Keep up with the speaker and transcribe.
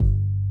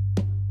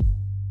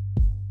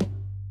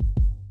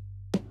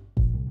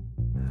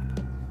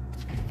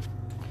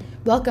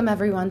Welcome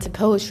everyone to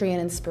Poetry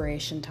and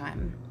Inspiration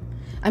Time.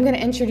 I'm going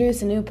to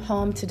introduce a new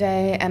poem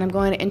today, and I'm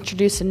going to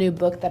introduce a new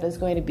book that is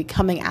going to be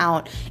coming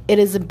out. It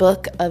is a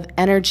book of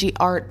energy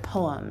art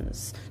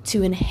poems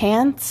to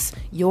enhance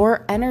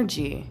your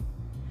energy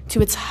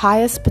to its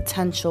highest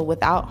potential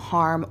without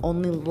harm,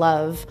 only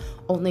love,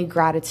 only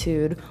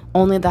gratitude,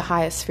 only the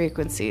highest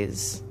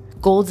frequencies.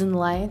 Golden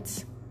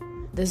Light.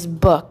 This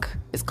book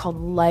is called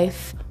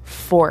Life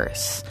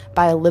Force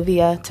by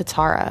Olivia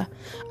Tatara.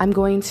 I'm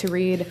going to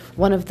read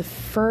one of the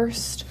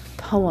first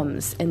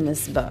poems in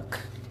this book.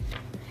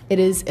 It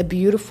is a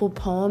beautiful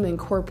poem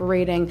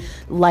incorporating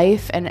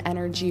life and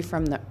energy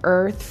from the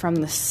earth, from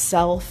the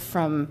self,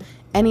 from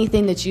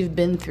anything that you've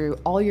been through,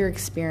 all your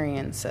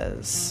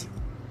experiences.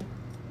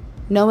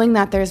 Knowing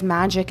that there's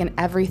magic in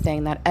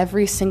everything, that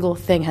every single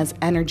thing has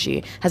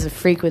energy, has a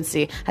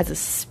frequency, has a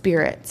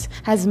spirit,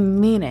 has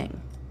meaning.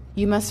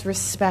 You must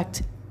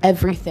respect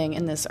everything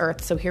in this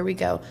earth. So here we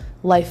go.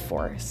 Life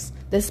Force.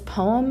 This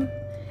poem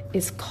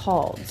is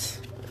called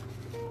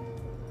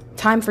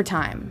Time for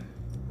Time.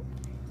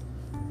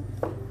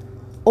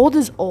 Old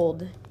is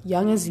old,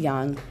 young is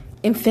young.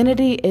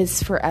 Infinity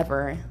is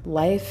forever.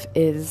 Life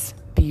is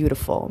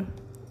beautiful.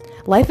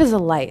 Life is a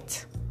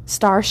light.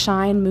 Star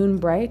shine, moon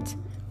bright.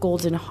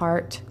 Golden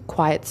heart,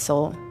 quiet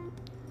soul.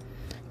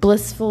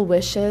 Blissful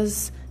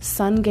wishes,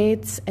 sun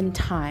gates, and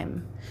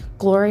time.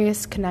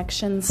 Glorious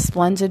connection,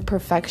 splendid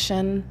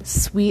perfection,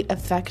 sweet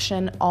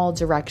affection, all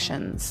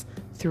directions.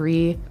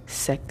 3,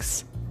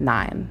 6,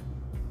 9.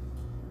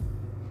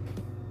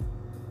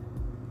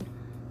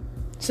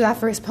 So that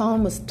first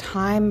poem was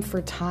Time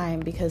for Time,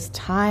 because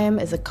time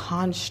is a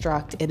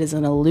construct. It is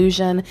an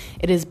illusion.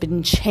 It has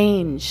been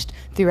changed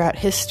throughout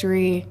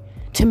history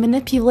to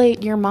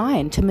manipulate your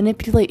mind, to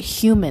manipulate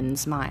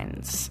humans'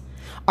 minds.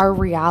 Our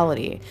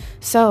reality.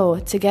 So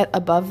to get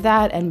above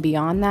that and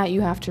beyond that,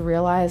 you have to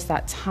realize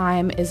that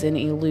time is an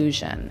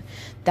illusion,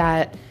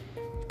 that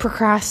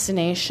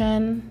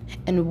procrastination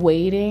and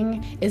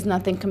waiting is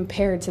nothing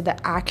compared to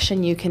the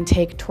action you can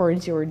take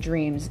towards your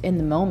dreams in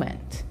the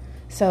moment.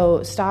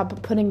 So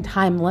stop putting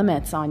time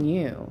limits on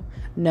you.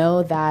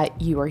 Know that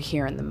you are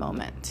here in the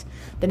moment.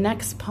 The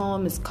next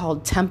poem is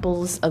called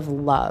Temples of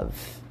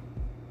Love.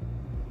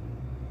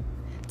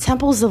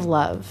 Temples of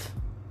love.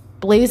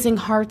 Blazing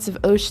hearts of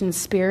ocean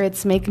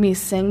spirits make me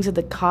sing to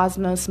the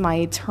cosmos my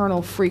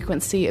eternal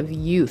frequency of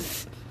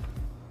youth.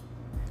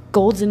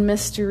 Golden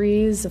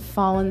mysteries of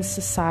fallen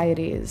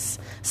societies,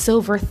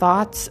 silver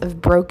thoughts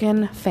of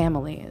broken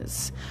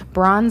families,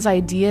 bronze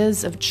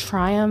ideas of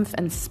triumph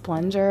and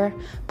splendor,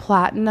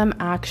 platinum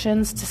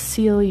actions to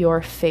seal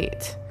your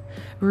fate,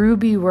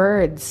 ruby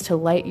words to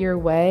light your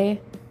way.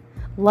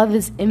 Love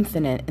is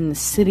infinite in the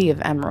city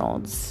of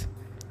emeralds.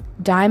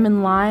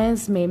 Diamond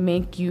lies may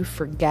make you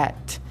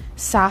forget.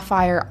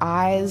 Sapphire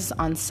eyes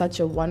on such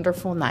a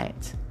wonderful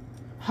night.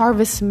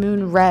 Harvest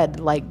moon red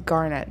like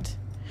garnet.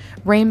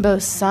 Rainbow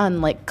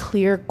sun like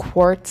clear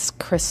quartz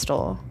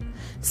crystal.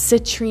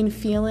 Citrine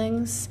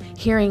feelings,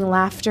 hearing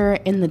laughter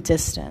in the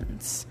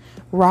distance.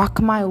 Rock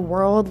my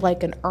world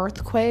like an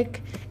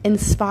earthquake.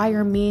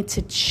 Inspire me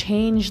to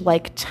change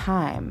like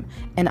time,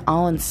 and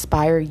I'll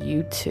inspire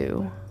you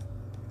too.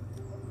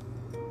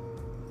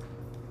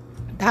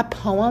 That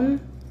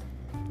poem,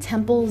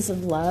 Temples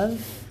of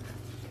Love,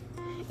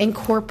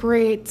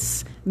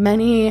 incorporates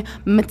many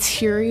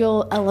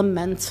material,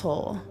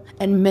 elemental,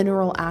 and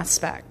mineral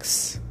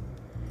aspects,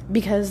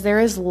 because there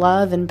is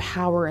love and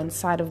power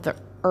inside of the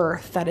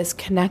earth that is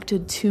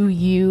connected to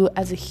you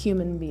as a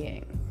human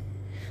being.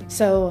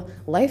 So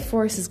Life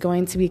Force is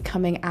going to be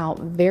coming out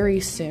very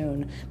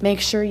soon.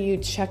 Make sure you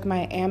check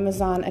my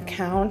Amazon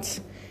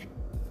account.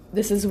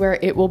 This is where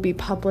it will be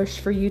published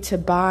for you to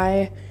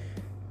buy.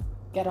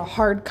 Get a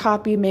hard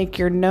copy, make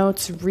your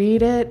notes,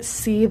 read it,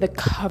 see the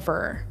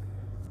cover.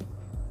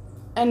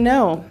 And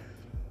know,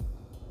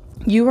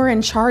 you are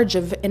in charge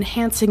of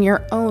enhancing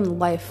your own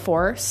life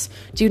force.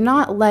 Do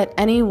not let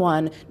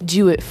anyone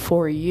do it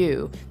for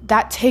you.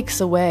 That takes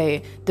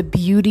away the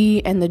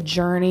beauty and the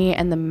journey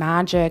and the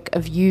magic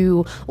of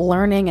you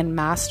learning and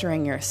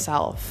mastering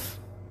yourself.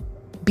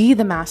 Be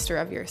the master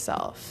of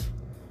yourself.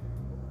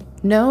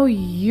 Know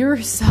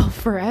yourself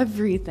for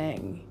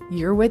everything.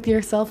 You're with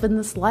yourself in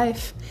this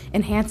life.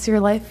 Enhance your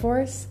life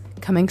force.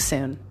 Coming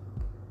soon.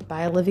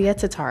 By Olivia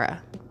Tatara.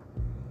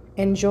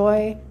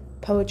 Enjoy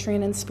Poetry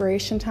and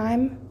Inspiration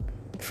Time.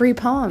 Free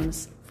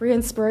poems, free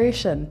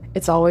inspiration.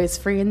 It's always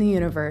free in the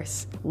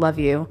universe. Love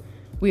you.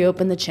 We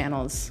open the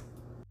channels.